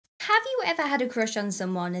Have you ever had a crush on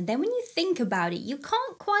someone and then when you think about it, you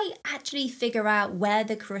can't quite actually figure out where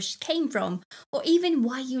the crush came from or even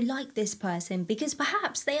why you like this person because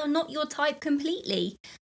perhaps they are not your type completely?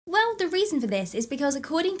 Well, the reason for this is because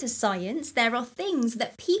according to science, there are things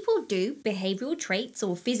that people do, behavioural traits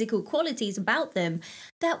or physical qualities about them,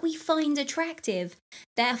 that we find attractive.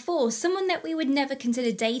 Therefore, someone that we would never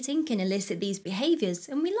consider dating can elicit these behaviours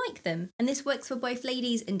and we like them. And this works for both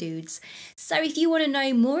ladies and dudes. So if you want to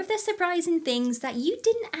know more of the surprising things that you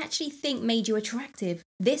didn't actually think made you attractive,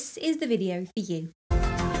 this is the video for you.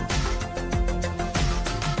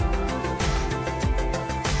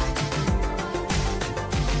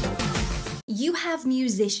 You have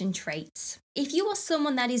musician traits. If you are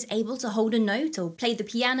someone that is able to hold a note or play the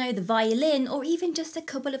piano, the violin, or even just a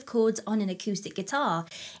couple of chords on an acoustic guitar,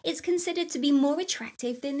 it's considered to be more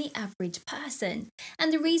attractive than the average person.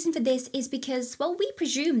 And the reason for this is because, well, we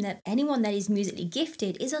presume that anyone that is musically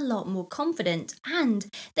gifted is a lot more confident and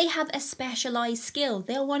they have a specialised skill.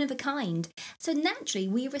 They are one of a kind. So naturally,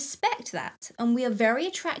 we respect that and we are very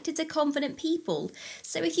attracted to confident people.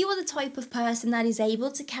 So if you are the type of person that is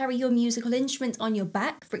able to carry your musical instrument on your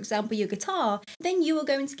back, for example, your guitar, then you are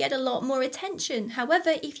going to get a lot more attention.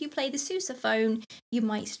 However, if you play the sousaphone, you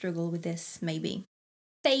might struggle with this, maybe.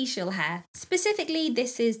 Facial hair. Specifically,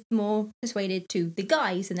 this is more persuaded to the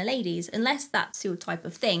guys than the ladies, unless that's your type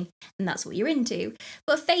of thing, and that's what you're into.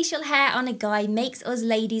 But facial hair on a guy makes us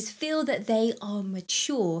ladies feel that they are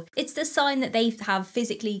mature. It's the sign that they have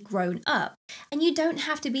physically grown up. And you don't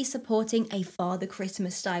have to be supporting a Father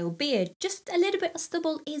Christmas style beard, just a little bit of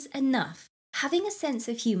stubble is enough. Having a sense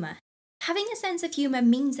of humour. Having a sense of humour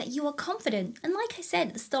means that you are confident, and like I said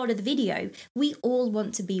at the start of the video, we all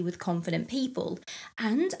want to be with confident people.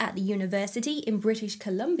 And at the university in British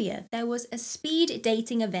Columbia, there was a speed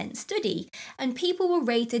dating event study, and people were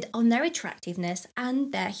rated on their attractiveness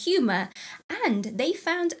and their humour, and they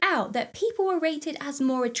found out that people were rated as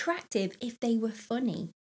more attractive if they were funny.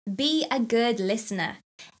 Be a good listener.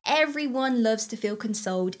 Everyone loves to feel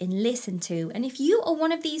consoled and listened to, and if you are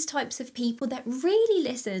one of these types of people that really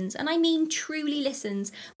listens, and I mean truly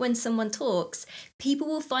listens when someone talks, people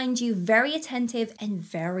will find you very attentive and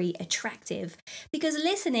very attractive, because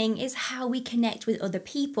listening is how we connect with other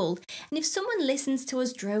people, and if someone listens to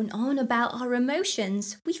us drone on about our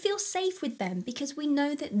emotions, we feel safe with them because we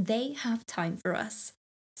know that they have time for us.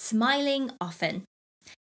 Smiling often.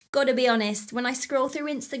 Gotta be honest, when I scroll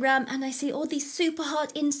through Instagram and I see all these super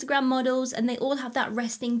hot Instagram models and they all have that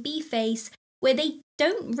resting bee face where they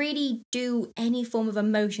don't really do any form of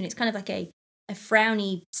emotion. It's kind of like a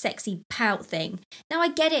frowny, sexy pout thing. Now I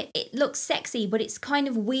get it, it looks sexy, but it's kind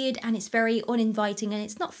of weird and it's very uninviting and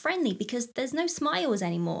it's not friendly because there's no smiles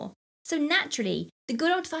anymore. So naturally, the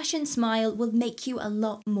good old-fashioned smile will make you a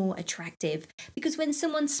lot more attractive because when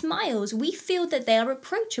someone smiles, we feel that they are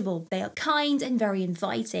approachable, they are kind and very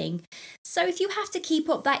inviting. So if you have to keep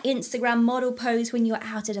up that Instagram model pose when you're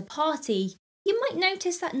out at a party, you might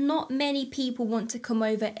notice that not many people want to come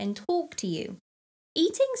over and talk to you.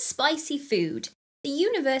 Eating spicy food. The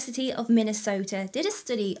University of Minnesota did a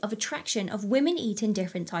study of attraction of women eating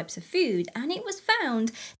different types of food, and it was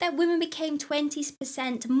found that women became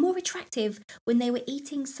 20% more attractive when they were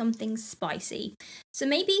eating something spicy. So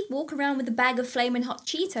maybe walk around with a bag of flaming hot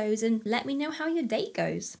Cheetos and let me know how your date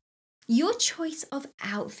goes. Your choice of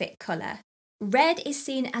outfit colour. Red is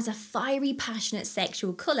seen as a fiery, passionate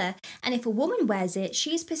sexual colour, and if a woman wears it,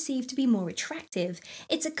 she is perceived to be more attractive.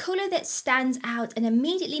 It's a colour that stands out and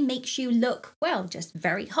immediately makes you look, well, just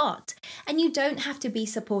very hot. And you don't have to be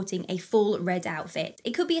supporting a full red outfit.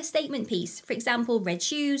 It could be a statement piece, for example, red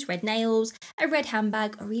shoes, red nails, a red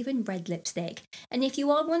handbag, or even red lipstick. And if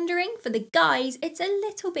you are wondering, for the guys, it's a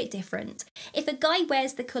little bit different. If a guy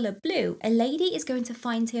wears the colour blue, a lady is going to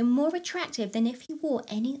find him more attractive than if he wore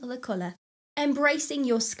any other colour. Embracing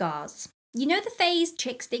your scars. You know the phrase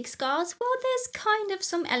chicks dig scars? Well, there's kind of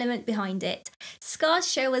some element behind it.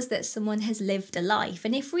 Scars show us that someone has lived a life,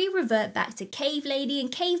 and if we revert back to cave lady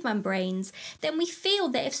and caveman brains, then we feel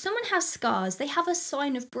that if someone has scars, they have a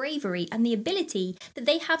sign of bravery and the ability that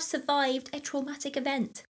they have survived a traumatic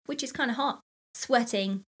event, which is kind of hot.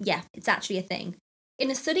 Sweating, yeah, it's actually a thing. In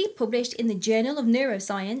a study published in the Journal of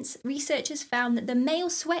Neuroscience, researchers found that the male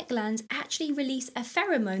sweat glands actually release a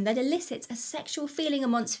pheromone that elicits a sexual feeling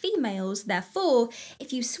amongst females. Therefore,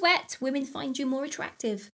 if you sweat, women find you more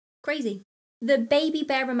attractive. Crazy. The baby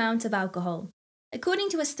bear amount of alcohol. According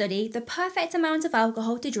to a study, the perfect amount of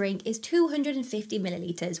alcohol to drink is 250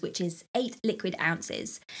 millilitres, which is 8 liquid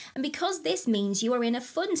ounces. And because this means you are in a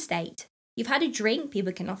fun state, You've had a drink,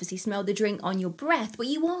 people can obviously smell the drink on your breath, but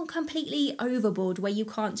you aren't completely overboard where you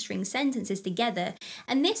can't string sentences together.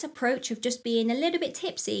 And this approach of just being a little bit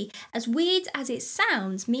tipsy, as weird as it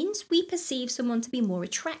sounds, means we perceive someone to be more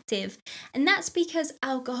attractive. And that's because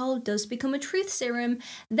alcohol does become a truth serum.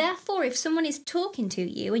 Therefore, if someone is talking to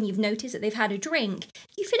you and you've noticed that they've had a drink,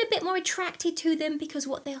 you feel a bit more attracted to them because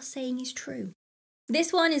what they are saying is true.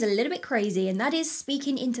 This one is a little bit crazy, and that is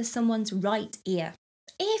speaking into someone's right ear.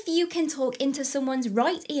 If you can talk into someone's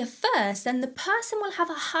right ear first, then the person will have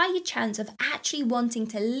a higher chance of actually wanting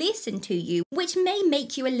to listen to you, which may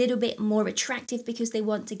make you a little bit more attractive because they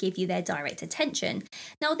want to give you their direct attention.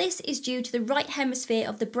 Now, this is due to the right hemisphere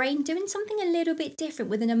of the brain doing something a little bit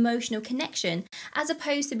different with an emotional connection, as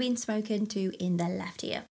opposed to being spoken to in the left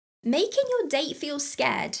ear. Making your date feel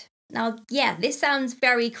scared. Now, yeah, this sounds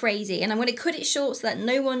very crazy, and I'm going to cut it short so that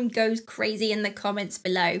no one goes crazy in the comments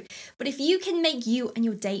below. But if you can make you and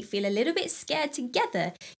your date feel a little bit scared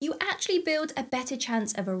together, you actually build a better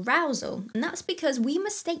chance of arousal. And that's because we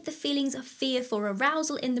mistake the feelings of fear for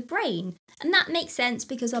arousal in the brain. And that makes sense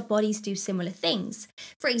because our bodies do similar things.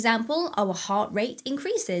 For example, our heart rate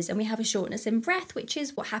increases and we have a shortness in breath, which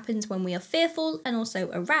is what happens when we are fearful and also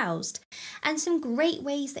aroused. And some great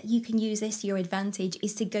ways that you can use this to your advantage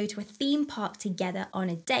is to go to a theme park together on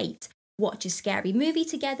a date, watch a scary movie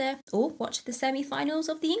together, or watch the semi-finals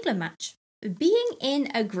of the England match. Being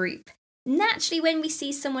in a group. Naturally, when we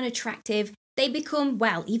see someone attractive, they become,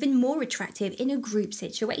 well, even more attractive in a group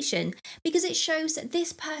situation because it shows that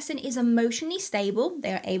this person is emotionally stable,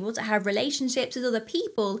 they are able to have relationships with other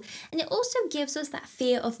people, and it also gives us that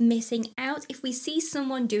fear of missing out if we see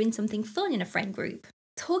someone doing something fun in a friend group.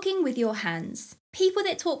 Talking with your hands. People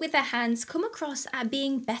that talk with their hands come across as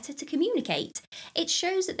being better to communicate. It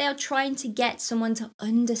shows that they are trying to get someone to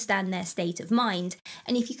understand their state of mind.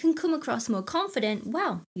 And if you can come across more confident,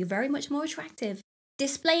 well, you're very much more attractive.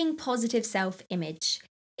 Displaying positive self-image.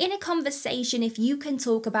 In a conversation, if you can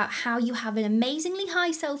talk about how you have an amazingly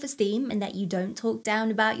high self-esteem and that you don't talk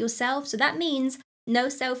down about yourself, so that means no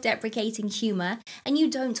self-deprecating humour, and you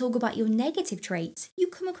don't talk about your negative traits, you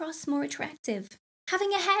come across more attractive.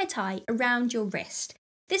 Having a hair tie around your wrist.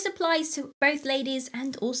 This applies to both ladies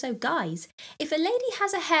and also guys. If a lady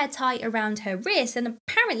has a hair tie around her wrist, and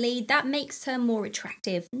apparently that makes her more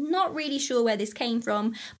attractive. Not really sure where this came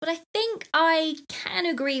from, but I think I can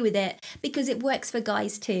agree with it because it works for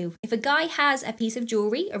guys too. If a guy has a piece of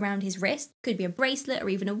jewellery around his wrist, could be a bracelet or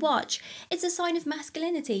even a watch, it's a sign of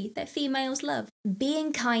masculinity that females love.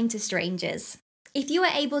 Being kind to strangers. If you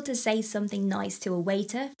are able to say something nice to a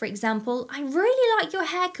waiter, for example, "I really like your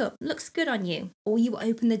haircut, looks good on you," or you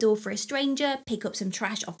open the door for a stranger, pick up some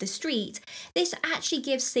trash off the street, this actually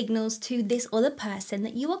gives signals to this other person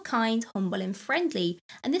that you are kind, humble and friendly,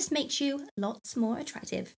 and this makes you lots more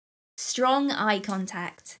attractive. Strong eye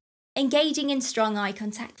contact. Engaging in strong eye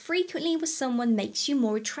contact frequently with someone makes you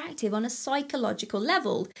more attractive on a psychological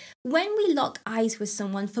level. When we lock eyes with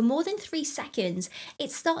someone for more than 3 seconds,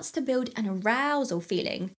 it starts to build an arousal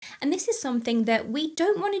feeling. And this is something that we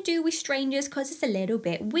don't want to do with strangers because it's a little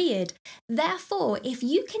bit weird. Therefore, if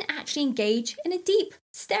you can actually engage in a deep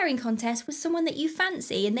staring contest with someone that you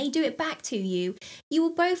fancy and they do it back to you, you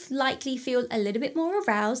will both likely feel a little bit more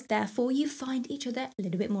aroused, therefore you find each other a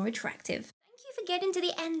little bit more attractive. For getting to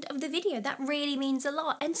the end of the video, that really means a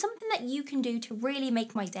lot, and something that you can do to really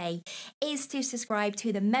make my day is to subscribe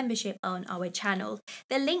to the membership on our channel.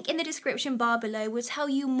 The link in the description bar below will tell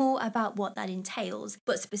you more about what that entails,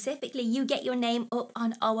 but specifically you get your name up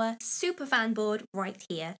on our super fan board right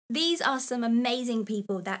here. These are some amazing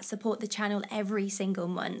people that support the channel every single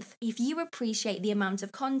month. If you appreciate the amount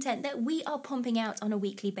of content that we are pumping out on a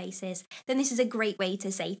weekly basis, then this is a great way to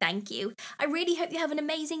say thank you. I really hope you have an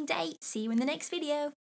amazing day. See you in the next video.